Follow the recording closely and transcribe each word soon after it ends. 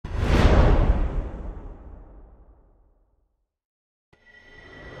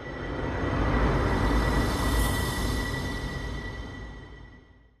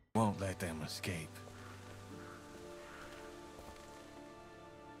them escape.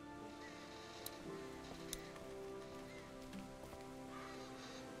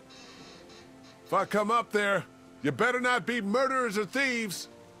 If I come up there, you better not be murderers or thieves.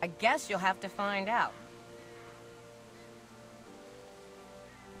 I guess you'll have to find out.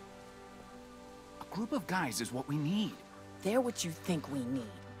 A group of guys is what we need. They're what you think we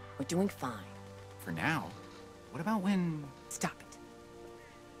need. We're doing fine. For now. What about when... Stop it.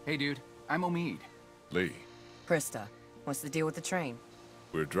 Hey, dude. I'm Omid. Lee, Krista, what's the deal with the train?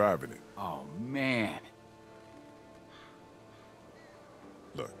 we're driving it. Oh, man.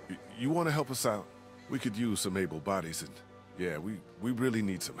 Look, you want to help us out? We could use some able bodies and... Yeah, we really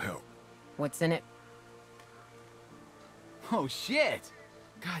need some help. What's in it? Oh, shit.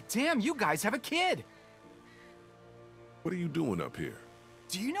 God damn, you guys have a kid. What are you doing up here?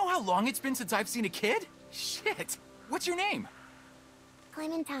 Do you know how long it's been since I've seen a kid? Shit. What's your name?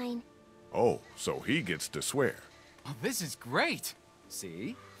 Clementine. Oh, so he gets to swear. Oh, this is great.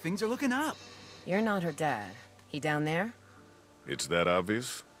 See? Things are looking up. You're not her dad. He down there? It's that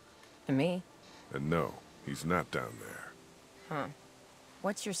obvious? To me. And no, he's not down there. Huh.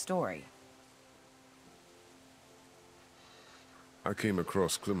 What's your story? I came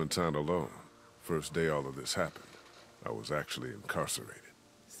across Clementine alone. First day all of this happened. I was actually incarcerated.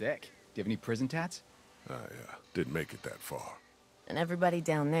 Sick. Do you have any prison tats? I didn't make it that far. And everybody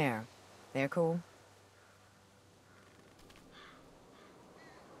down there, they're cool?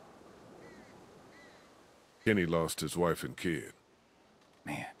 Kenny lost his wife and kid.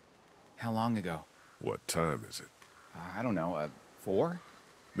 Man. How long ago? What time is it? I don't know, 4?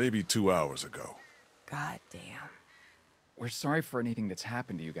 Maybe 2 hours ago. God damn. We're sorry for anything that's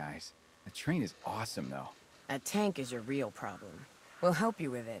happened to you guys. The train is awesome, though. That tank is your real problem. We'll help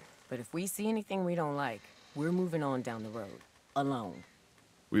you with it, but if we see anything we don't like, we're moving on down the road. Alone.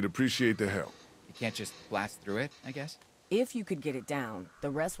 We'd appreciate the help. You can't just blast through it, I guess? If you could get it down, the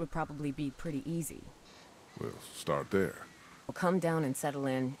rest would probably be pretty easy. We'll start there. We'll come down and settle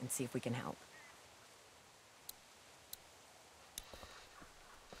in and see if we can help.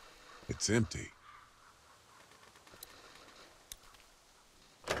 It's empty.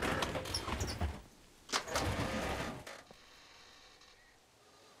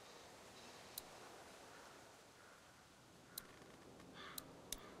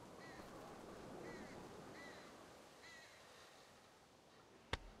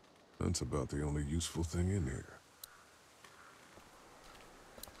 That's about the only useful thing in here.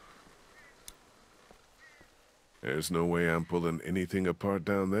 There's no way I'm pulling anything apart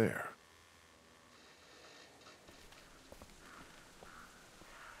down there.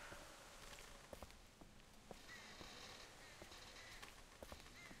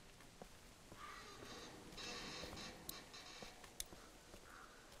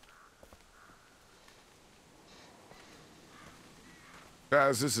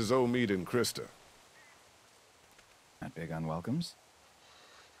 Guys, this is Omid and Krista. Not big on welcomes.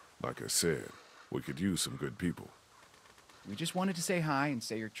 Like I said, we could use some good people. We just wanted to say hi and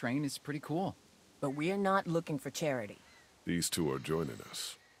say your train is pretty cool. But we're not looking for charity. These two are joining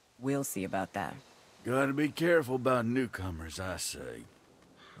us. We'll see about that. Gotta be careful about newcomers, I say.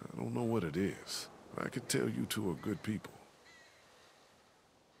 I don't know what it is. I could tell you two are good people.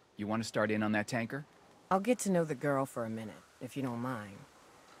 You want to start in on that tanker? I'll get to know the girl for a minute, if you don't mind.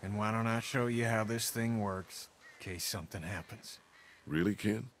 And why don't I show you how this thing works, in case something happens? Really,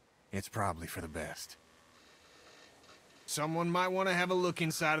 Ken? It's probably for the best. Someone might want to have a look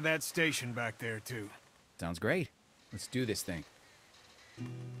inside of that station back there, too. Sounds great. Let's do this thing.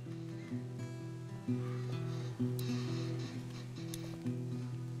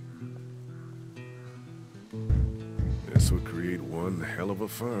 This would create one hell of a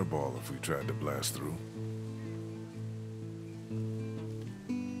fireball if we tried to blast through.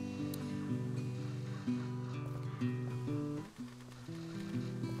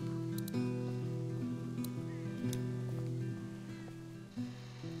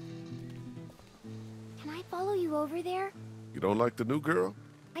 Can I follow you over there? You don't like the new girl?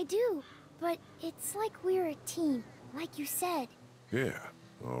 I do, but it's like we're a team, like you said. Yeah,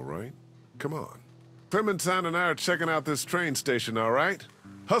 all right. Come on. Clementine and I are checking out this train station, all right?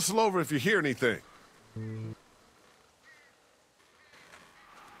 Hustle over if you hear anything.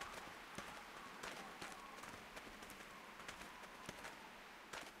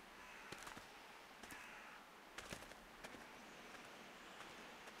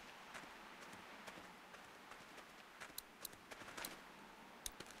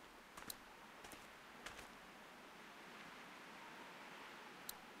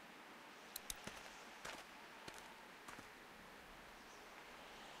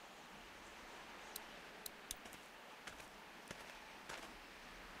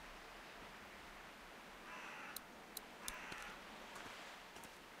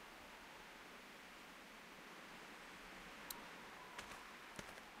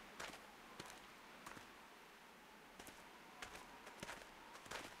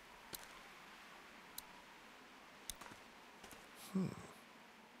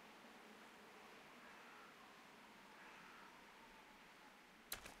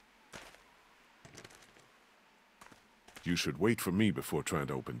 You should wait for me before trying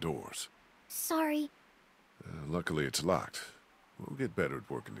to open doors. Sorry. Luckily, it's locked. We'll get better at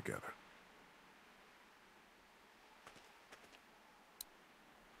working together.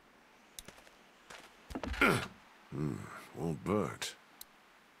 Won't budge.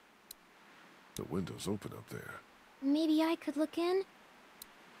 The window's open up there. Maybe I could look in?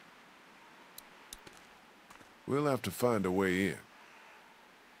 We'll have to find a way in.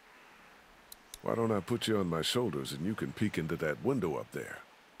 Why don't I put you on my shoulders and you can peek into that window up there?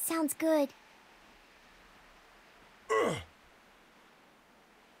 Sounds good.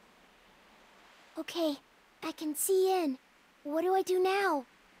 Okay, I can see in. What do I do now?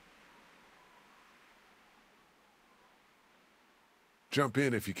 Jump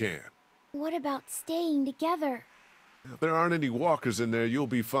in if you can. What about staying together? If there aren't any walkers in there, you'll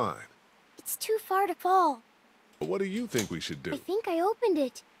be fine. It's too far to fall. What do you think we should I do? think I opened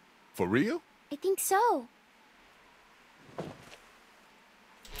it. For real? I think so.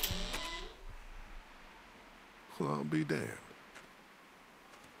 Well, I'll be damned.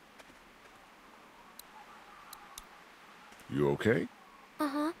 You okay?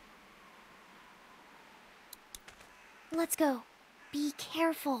 Uh-huh. Let's go. Be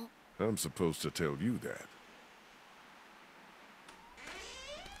careful. I'm supposed to tell you that.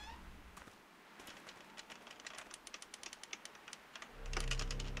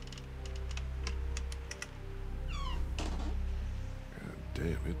 God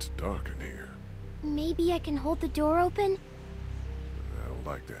damn, it's dark in here. Maybe I can hold the door open? I don't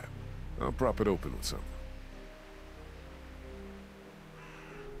like that. I'll prop it open with something.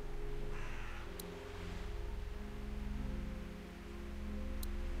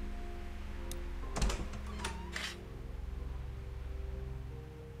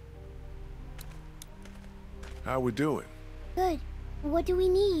 How we doing? Good. What do we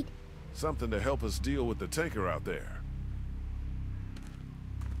need? Something to help us deal with the taker out there.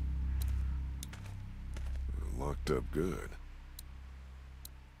 Locked up good.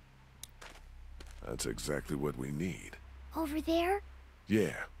 That's exactly what we need. Over there?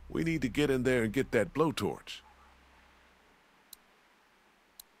 Yeah, we need to get in there and get that blowtorch.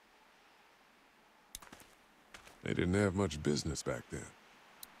 They didn't have much business back then.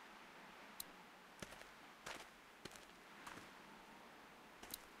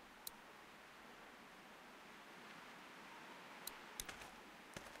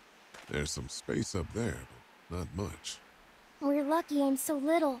 There's some space up there, but not much. We're lucky I'm so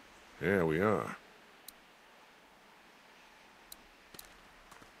little. Yeah, we are.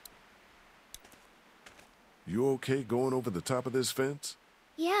 You okay going over the top of this fence?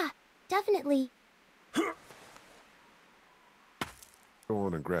 Yeah, definitely. Go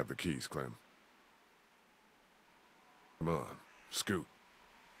on and grab the keys, Clem. Come on, scoot.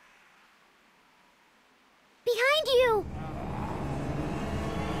 Behind you!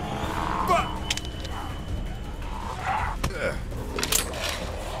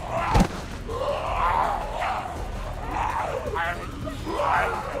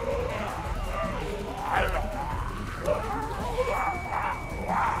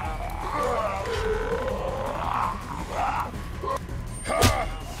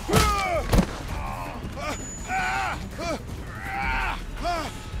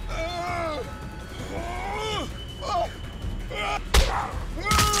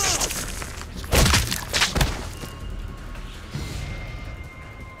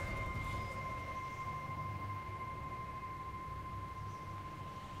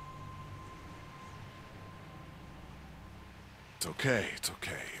 It's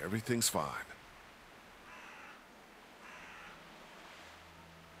okay. Everything's fine.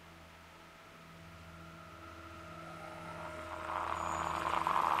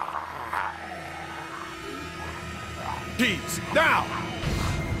 Keys, now!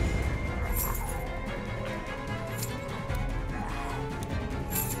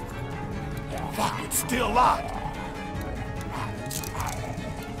 Fuck, it's still locked!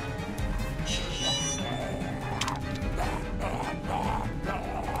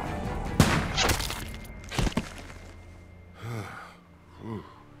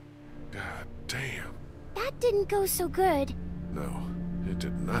 God damn. That didn't go so good. No, it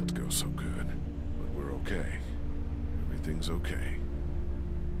did not go so good. But we're okay. Everything's okay.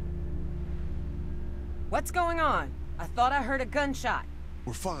 What's going on? I thought I heard a gunshot.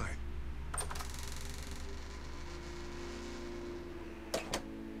 We're fine.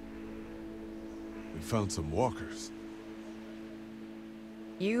 We found some walkers.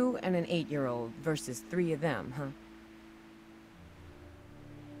 You and an 8-year-old versus 3 of them, huh?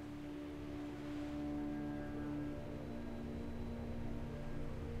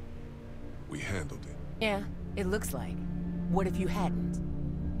 Yeah, it looks like. What if you hadn't?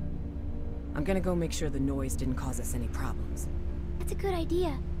 I'm gonna go make sure the noise didn't cause us any problems. That's a good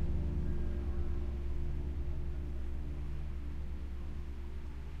idea.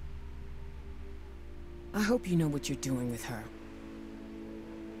 I hope you know what you're doing with her.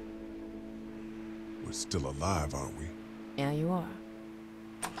 We're still alive, aren't we? Yeah, you are.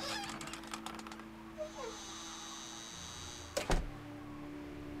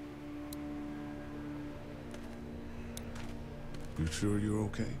 You sure you're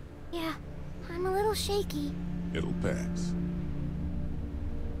okay? Yeah, I'm a little shaky. It'll pass.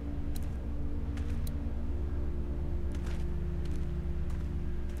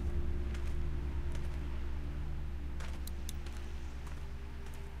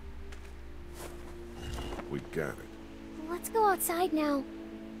 We got it. Let's go outside now.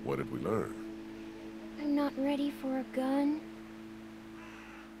 What did we learn? I'm not ready for a gun.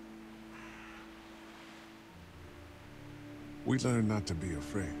 We learned not to be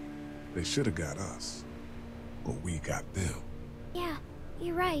afraid. They should have got us. But we got them. Yeah,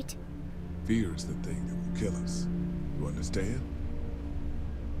 you're right. Fear is the thing that will kill us. You understand?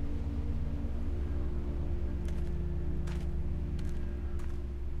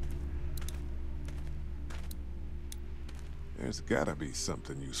 There's gotta be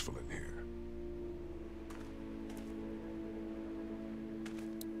something useful in here.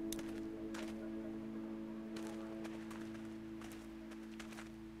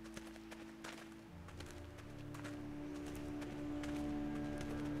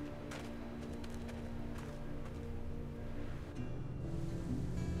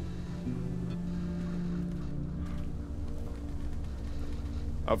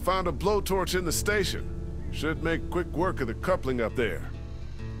 I found a blowtorch in the station. Should make quick work of the coupling up there.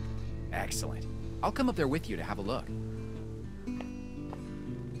 Excellent. I'll come up there with you to have a look.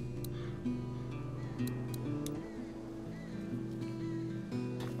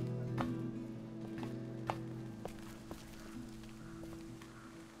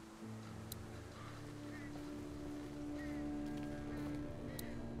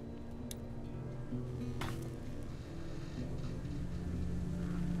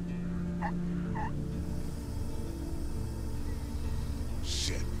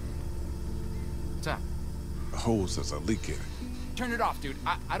 Shit. What's up? The hose has a leak in it. Turn it off, dude.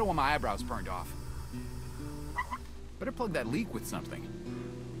 I don't want my eyebrows burned off. Better plug that leak with something.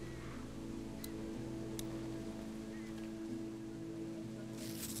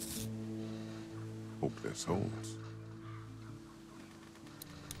 Hope this holds.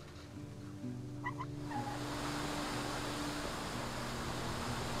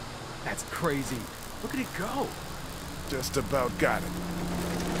 That's crazy. Look at it go. Just about got it.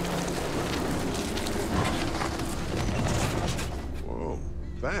 Whoa,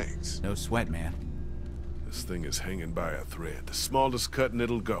 thanks. No sweat, man. This thing is hanging by a thread. The smallest cut and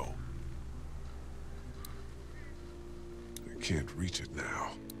it'll go. I can't reach it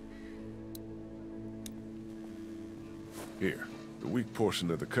now. Here, the weak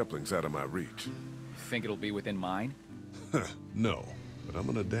portion of the coupling's out of my reach. Think it'll be within mine? No, but I'm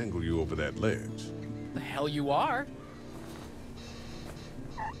gonna dangle you over that ledge. The hell you are?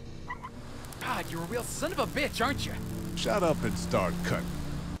 God, you're a real son of a bitch, aren't you? Shut up and start cutting.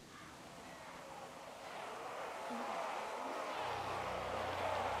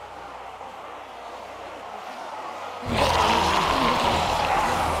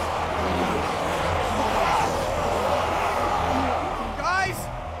 Guys!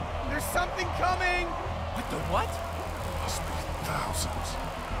 There's something coming! What the what? Must be thousands.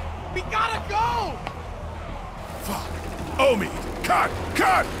 We gotta go! Fuck. Omi! Cut!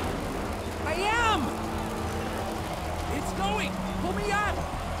 Cut! I am! It's going! Pull me up!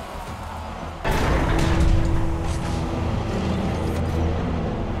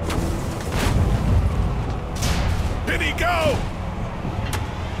 Penny, go!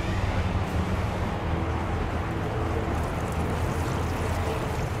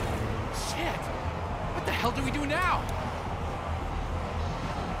 Shit! What the hell do we do now?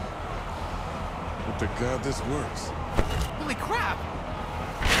 Hope to God this works. Holy crap!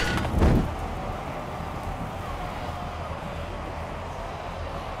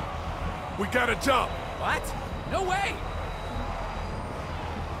 We gotta jump! What? No way!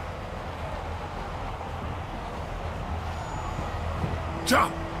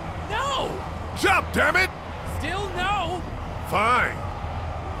 Jump! No! Jump, damn it! Still no! Fine.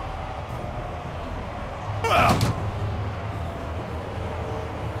 Ah!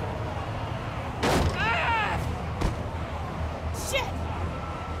 Shit!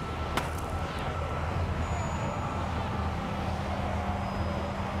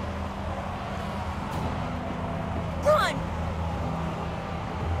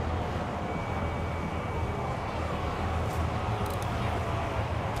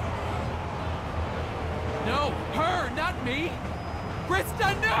 Me?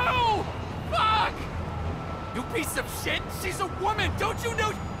 Krista, no! Fuck! You piece of shit! She's a woman! Don't you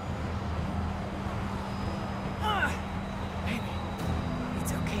know? Baby,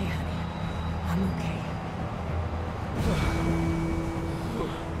 it's okay, honey. I'm okay.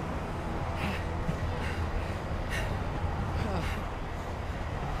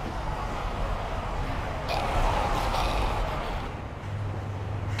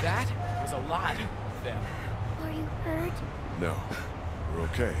 That was a lot of them. Are you hurt? No, we're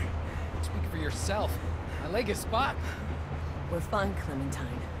okay. Speak for yourself. My leg is spot. We're fine,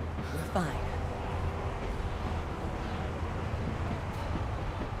 Clementine. We're fine.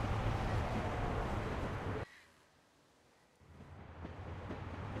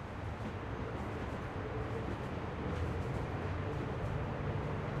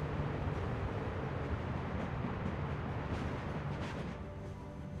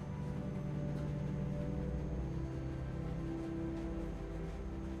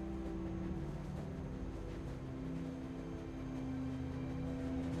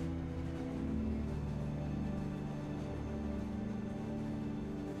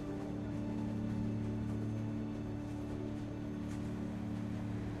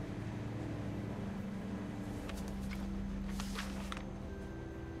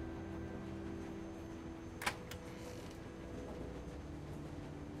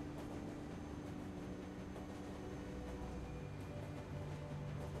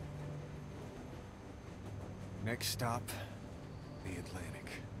 Next stop, the Atlantic.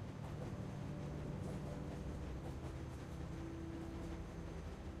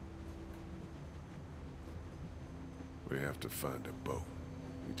 We have to find a boat.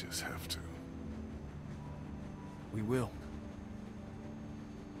 We just have to. We will.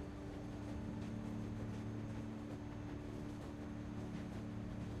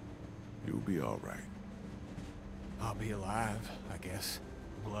 You'll be all right. I'll be alive, I guess.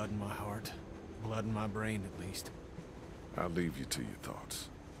 Blood in my heart. Blood in my brain, at least. I'll leave you to your thoughts.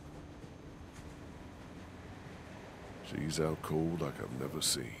 She's out cold like I've never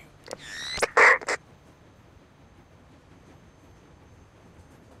seen.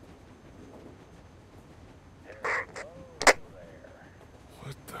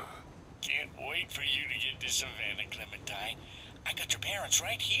 What the? Can't wait for you to get to Savannah, Clementine. I got your parents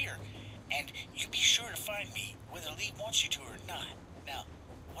right here. And you be sure to find me, whether Lee wants you to or not. Now,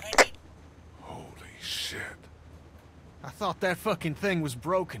 what I need... Holy shit. I thought that fucking thing was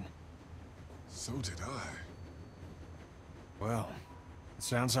broken. So did I. Well, it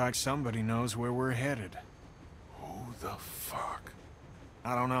sounds like somebody knows where we're headed. Who the fuck?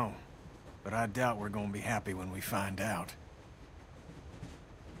 I don't know, but I doubt we're gonna be happy when we find out.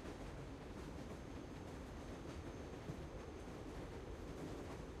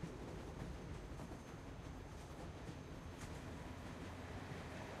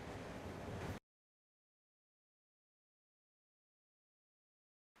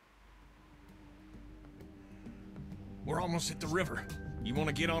 We're almost at the river. You want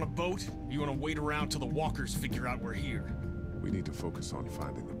to get on a boat? Or you want to wait around till the walkers figure out we're here? We need to focus on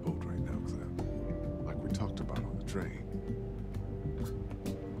finding the boat right now, Clem. Like we talked about on the train.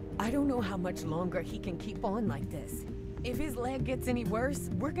 I don't know how much longer he can keep on like this. If his leg gets any worse,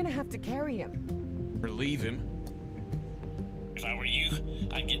 we're gonna have to carry him. Or leave him? If I were you,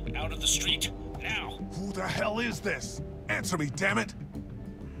 I'd get out of the street, now. Who the hell is this? Answer me, damn it!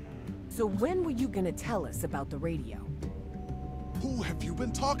 So when were you gonna tell us about the radio? Who have you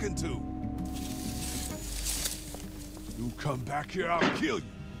been talking to? You come back here, I'll kill you.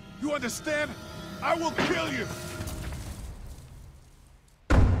 You understand? I will kill you!